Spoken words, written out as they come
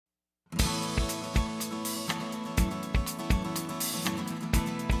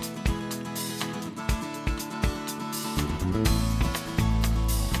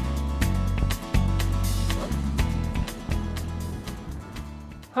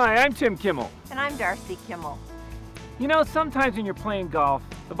Hi, I'm Tim Kimmel. And I'm Darcy Kimmel. You know, sometimes when you're playing golf,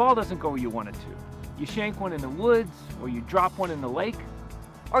 the ball doesn't go where you want it to. You shank one in the woods, or you drop one in the lake.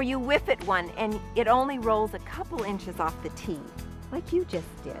 Or you whiff at one and it only rolls a couple inches off the tee, like you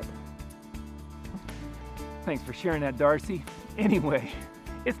just did. Thanks for sharing that, Darcy. Anyway,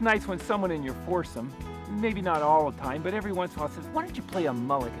 it's nice when someone in your foursome, maybe not all the time, but every once in a while says, why don't you play a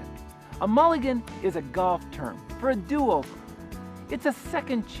mulligan? A mulligan is a golf term for a do-over. It's a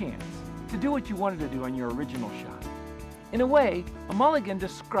second chance to do what you wanted to do on your original shot. In a way, a mulligan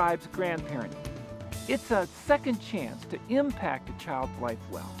describes grandparenting. It's a second chance to impact a child's life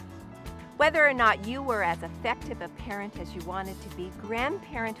well. Whether or not you were as effective a parent as you wanted to be,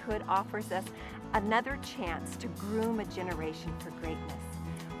 Grandparenthood offers us another chance to groom a generation for greatness.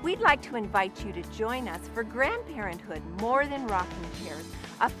 We'd like to invite you to join us for Grandparenthood More Than Rocking Chairs,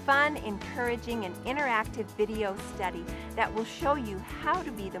 a fun, encouraging, and interactive video study that will show you how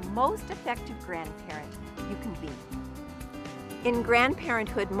to be the most effective grandparent you can be. In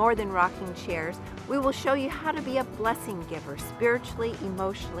Grandparenthood More Than Rocking Chairs, we will show you how to be a blessing giver spiritually,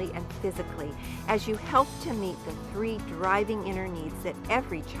 emotionally, and physically as you help to meet the 3 driving inner needs that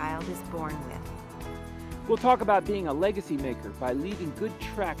every child is born with. We'll talk about being a legacy maker by leaving good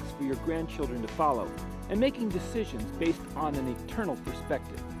tracks for your grandchildren to follow and making decisions based on an eternal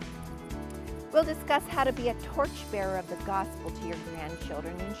perspective. We'll discuss how to be a torchbearer of the gospel to your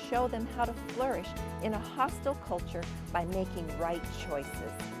grandchildren and show them how to flourish in a hostile culture by making right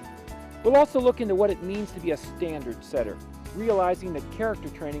choices. We'll also look into what it means to be a standard setter, realizing that character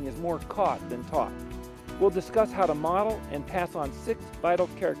training is more caught than taught. We'll discuss how to model and pass on 6 vital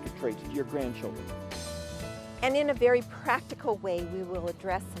character traits to your grandchildren. And in a very practical way, we will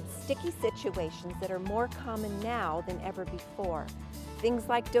address some sticky situations that are more common now than ever before. Things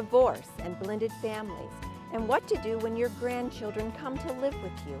like divorce and blended families, and what to do when your grandchildren come to live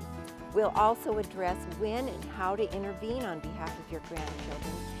with you. We'll also address when and how to intervene on behalf of your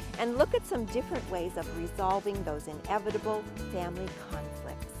grandchildren, and look at some different ways of resolving those inevitable family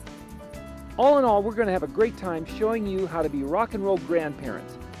conflicts. All in all, we're going to have a great time showing you how to be rock and roll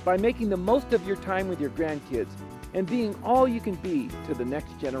grandparents by making the most of your time with your grandkids and being all you can be to the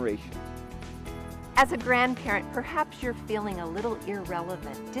next generation. As a grandparent, perhaps you're feeling a little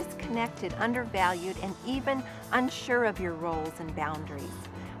irrelevant, disconnected, undervalued, and even unsure of your roles and boundaries.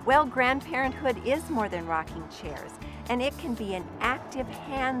 Well, Grandparenthood is more than rocking chairs, and it can be an active,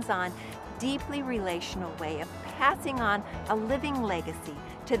 hands-on, deeply relational way of passing on a living legacy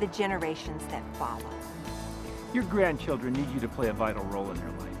to the generations that follow. Your grandchildren need you to play a vital role in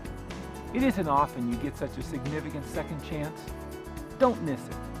their life. It isn't often you get such a significant second chance. Don't miss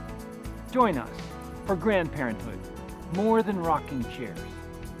it. Join us for Grandparenthood, More Than Rocking Chairs.